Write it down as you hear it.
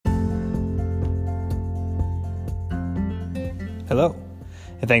Hello,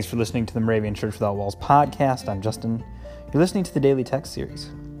 and thanks for listening to the Moravian Church Without Walls podcast. I'm Justin. You're listening to the Daily Text Series.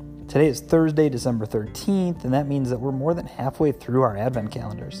 Today is Thursday, December 13th, and that means that we're more than halfway through our Advent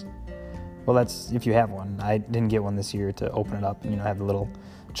calendars. Well, that's if you have one. I didn't get one this year to open it up and, have the little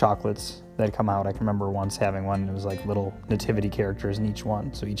chocolates that come out. I can remember once having one. It was like little nativity characters in each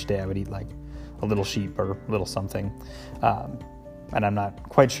one. So each day I would eat like a little sheep or a little something. And I'm not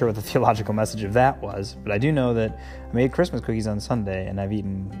quite sure what the theological message of that was, but I do know that I made Christmas cookies on Sunday, and I've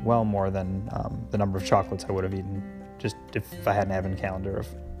eaten well more than the number of chocolates I would have eaten just if I had an Advent calendar of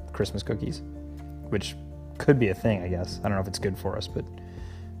Christmas cookies, which could be a thing, I guess. I don't know if it's good for us, but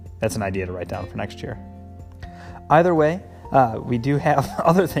that's an idea to write down for next year. Either way, we do have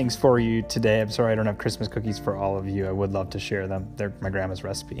other things for you today. I'm sorry I don't have Christmas cookies for all of you. I would love to share them. They're my grandma's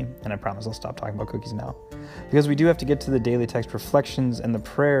recipe, and I promise I'll stop talking about cookies now, because we do have to get to the daily text reflections and the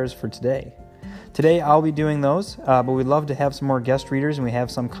prayers for today. Today I'll be doing those, but we'd love to have some more guest readers, and we have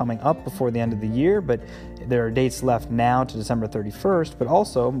some coming up before the end of the year, but there are dates left now to December 31st, but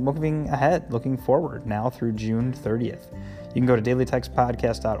also moving ahead, looking forward now through June 30th. You can go to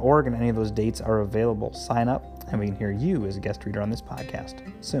dailytextpodcast.org, and any of those dates are available. Sign up, and we can hear you as a guest reader on this podcast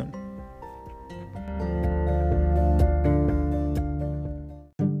soon.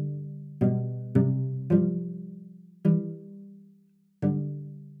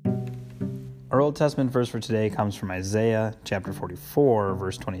 Our Old Testament verse for today comes from Isaiah chapter 44,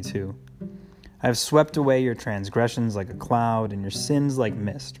 verse 22. I have swept away your transgressions like a cloud, and your sins like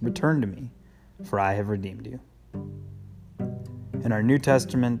mist. Return to me, for I have redeemed you. And our New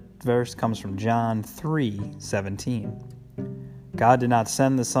Testament verse comes from John 3:17. God did not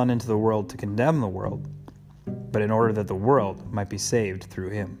send the Son into the world to condemn the world, but in order that the world might be saved through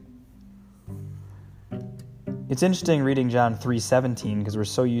him. It's interesting reading John 3:17 because we're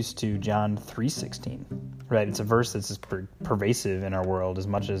so used to John 3:16, right? It's a verse that's just pervasive in our world as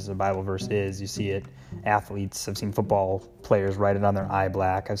much as a Bible verse is. You see it, athletes, I've seen football players write it on their eye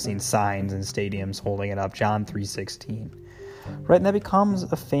black. I've seen signs in stadiums holding it up, John 3:16. Right, and that becomes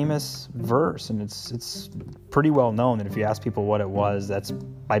a famous verse, and it's pretty well known that if you ask people what it was, that's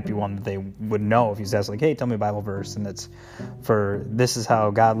might be one that they would know if you ask, like, hey, tell me a Bible verse, and it's for this is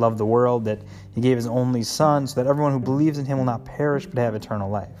how God loved the world, that he gave his only son so that everyone who believes in him will not perish but have eternal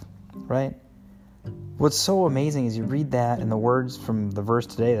life, right? What's so amazing is you read that and the words from the verse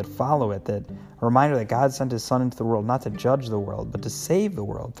today that follow it, that a reminder that God sent his son into the world not to judge the world, but to save the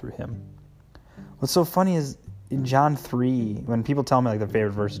world through him. What's so funny is in John 3, when people tell me like their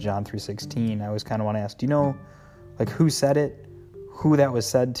favorite verse is John 3:16, I always kind of want to ask, do you know like who said it, who that was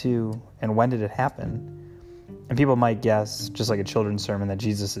said to, and when did it happen? And people might guess, just like a children's sermon, that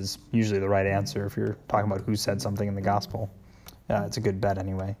Jesus is usually the right answer if you're talking about who said something in the gospel. It's a good bet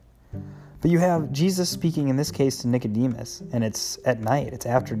anyway. But you have Jesus speaking in this case to Nicodemus, and it's at night, it's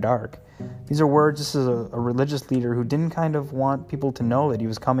after dark. These are words, this is a religious leader who didn't kind of want people to know that he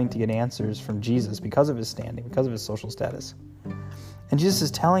was coming to get answers from Jesus because of his standing, because of his social status. And Jesus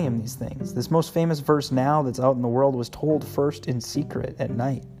is telling him these things. This most famous verse now that's out in the world was told first in secret at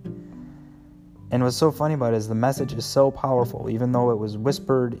night. And what's so funny about it is the message is so powerful, even though it was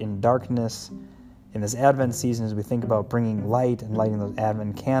whispered in darkness in this Advent season as we think about bringing light and lighting those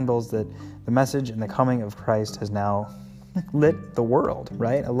Advent candles, that the message and the coming of Christ has now lit the world,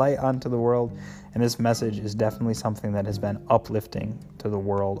 right? A light onto the world. And this message is definitely something that has been uplifting to the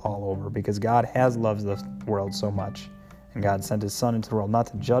world all over, because God has loved the world so much. And God sent his son into the world not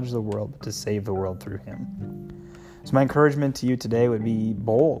to judge the world, but to save the world through him. So my encouragement to you today would be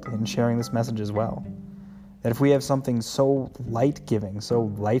bold in sharing this message as well. That if we have something so light-giving,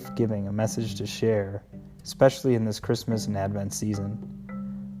 so life-giving, a message to share, especially in this Christmas and Advent season,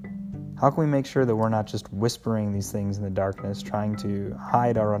 how can we make sure that we're not just whispering these things in the darkness, trying to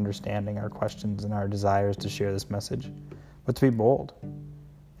hide our understanding, our questions, and our desires to share this message, but to be bold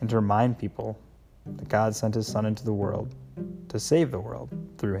and to remind people that God sent his son into the world to save the world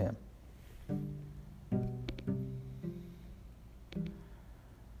through him.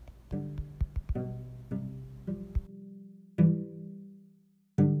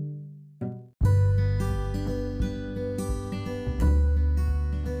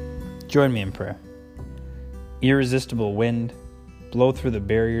 Join me in prayer. Irresistible wind, blow through the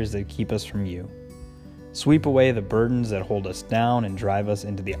barriers that keep us from you. Sweep away the burdens that hold us down and drive us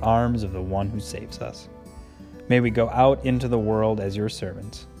into the arms of the one who saves us. May we go out into the world as your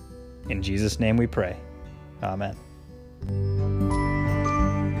servants. In Jesus' name we pray. Amen.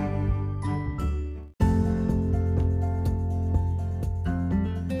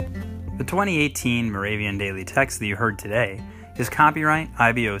 The 2018 Moravian Daily Text that you heard today is copyright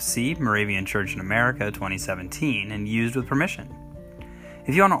IBOC Moravian Church in America 2017 and used with permission.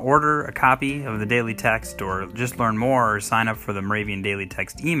 If you want to order a copy of the Daily Text or just learn more or sign up for the Moravian Daily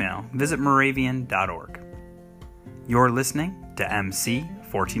Text email, visit moravian.org. You're listening to MC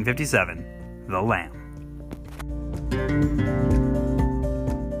 1457, The Lamb.